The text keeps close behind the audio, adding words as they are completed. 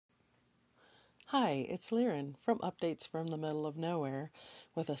Hi, it's Liren from Updates from the Middle of Nowhere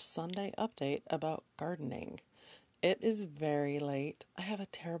with a Sunday update about gardening. It is very late. I have a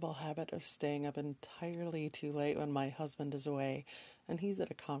terrible habit of staying up entirely too late when my husband is away and he's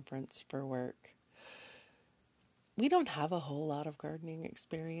at a conference for work. We don't have a whole lot of gardening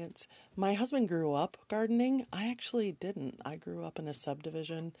experience. My husband grew up gardening. I actually didn't. I grew up in a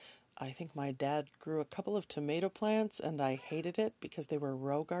subdivision. I think my dad grew a couple of tomato plants and I hated it because they were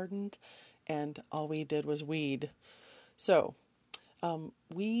row gardened and all we did was weed. So,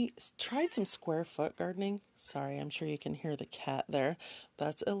 we tried some square foot gardening. Sorry, I'm sure you can hear the cat there.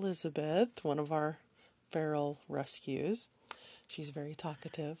 That's Elizabeth, one of our feral rescues. She's very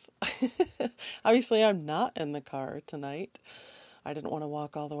talkative. Obviously, I'm not in the car tonight. I didn't want to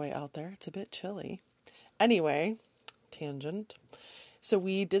walk all the way out there. It's a bit chilly. Anyway, tangent. So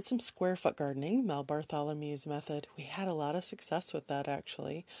we did some square foot gardening, Mel Bartholomew's method. We had a lot of success with that,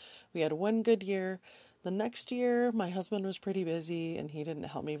 actually. We had one good year. The next year, my husband was pretty busy and he didn't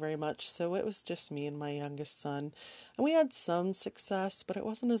help me very much, so it was just me and my youngest son. And we had some success, but it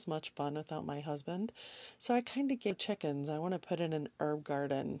wasn't as much fun without my husband. So I kind of gave chickens. I want to put in an herb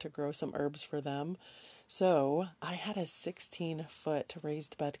garden to grow some herbs for them. So I had a 16-foot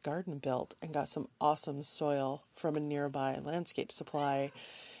raised bed garden built and got some awesome soil from a nearby landscape supply.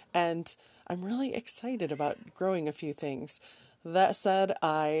 And I'm really excited about growing a few things. That said,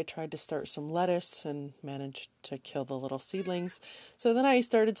 I tried to start some lettuce and managed to kill the little seedlings. So then I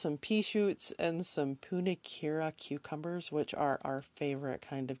started some pea shoots and some Punicura cucumbers, which are our favorite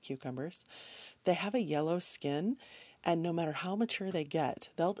kind of cucumbers. They have a yellow skin, and no matter how mature they get,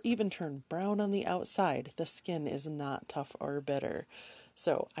 they'll even turn brown on the outside. The skin is not tough or bitter.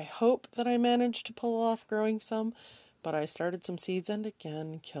 So I hope that I managed to pull off growing some, but I started some seeds and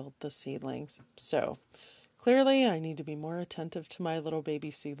again killed the seedlings. So clearly, I need to be more attentive to my little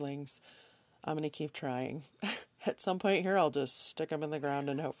baby seedlings. I'm going to keep trying. At some point here, I'll just stick them in the ground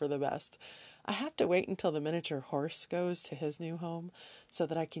and hope for the best. I have to wait until the miniature horse goes to his new home so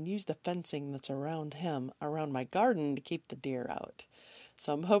that I can use the fencing that's around him, around my garden, to keep the deer out.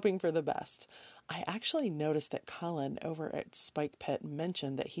 So I'm hoping for the best. I actually noticed that Colin over at Spike Pit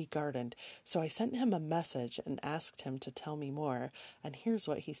mentioned that he gardened, so I sent him a message and asked him to tell me more, and here's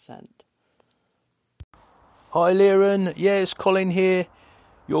what he sent. Hi Liren, yeah, it's Colin here.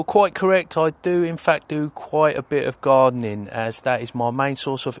 You're quite correct, I do in fact do quite a bit of gardening, as that is my main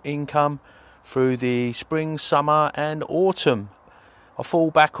source of income through the spring, summer and autumn. I fall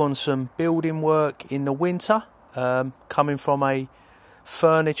back on some building work in the winter, coming from a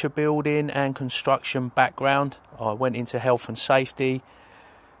furniture building and construction background. I went into health and safety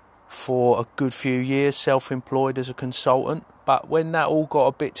for a good few years, self-employed as a consultant. But when that all got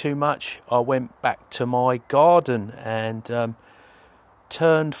a bit too much, I went back to my garden and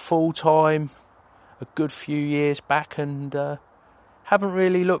turned full-time a good few years back and haven't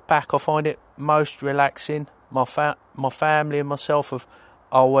really looked back. I find it most relaxing. My family and myself have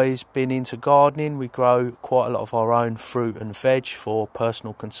always been into gardening. We grow quite a lot of our own fruit and veg for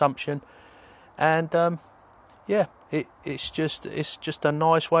personal consumption. And yeah, it's just a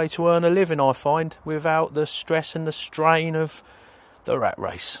nice way to earn a living, I find, without the stress and the strain of the rat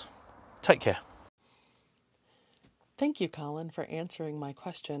race. Take care. Thank you, Colin, for answering my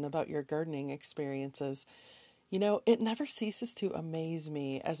question about your gardening experiences. You know, it never ceases to amaze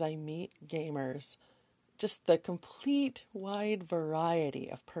me as I meet gamers. Just the complete wide variety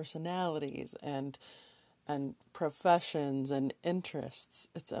of personalities and professions and interests.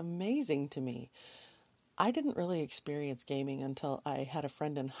 It's amazing to me. I didn't really experience gaming until I had a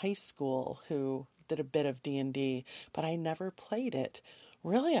friend in high school who did a bit of D&D, but I never played it.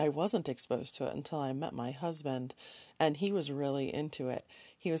 Really, I wasn't exposed to it until I met my husband, and he was really into it.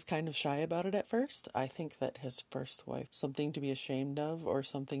 He was kind of shy about it at first. I think that his first wife, something to be ashamed of or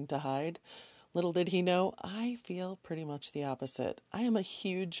something to hide. Little did he know, I feel pretty much the opposite. I am a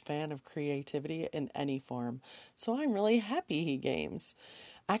huge fan of creativity in any form, so I'm really happy he games.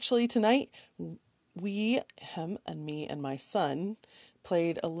 Actually, tonight, him and me and my son,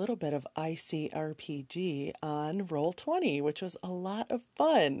 played a little bit of ICRPG on Roll20, which was a lot of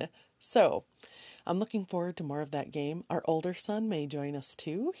fun. So, I'm looking forward to more of that game. Our older son may join us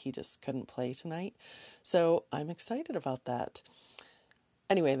too. He just couldn't play tonight. So, I'm excited about that.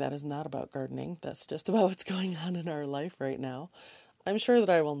 Anyway, that is not about gardening. That's just about what's going on in our life right now. I'm sure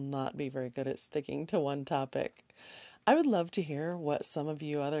that I will not be very good at sticking to one topic. I would love to hear what some of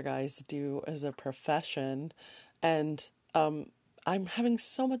you other guys do as a profession. And I'm having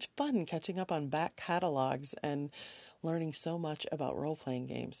so much fun catching up on back catalogs and learning so much about role-playing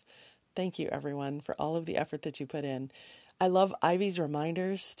games. Thank you, everyone, for all of the effort that you put in. I love Ivy's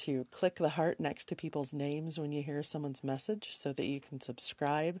reminders to click the heart next to people's names when you hear someone's message so that you can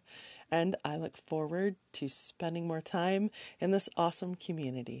subscribe. And I look forward to spending more time in this awesome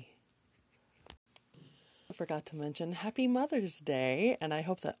community. I forgot to mention Happy Mother's Day, and I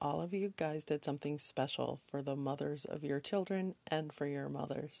hope that all of you guys did something special for the mothers of your children and for your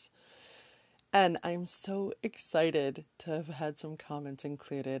mothers. And I'm so excited to have had some comments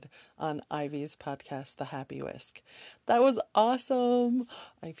included on Ivy's podcast, The Happy Whisk. That was awesome.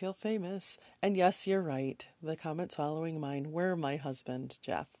 I feel famous. And yes, you're right. The comments following mine were my husband,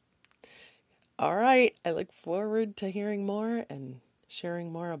 Jeff. All right. I look forward to hearing more and sharing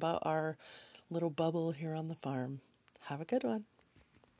more about our little bubble here on the farm. Have a good one.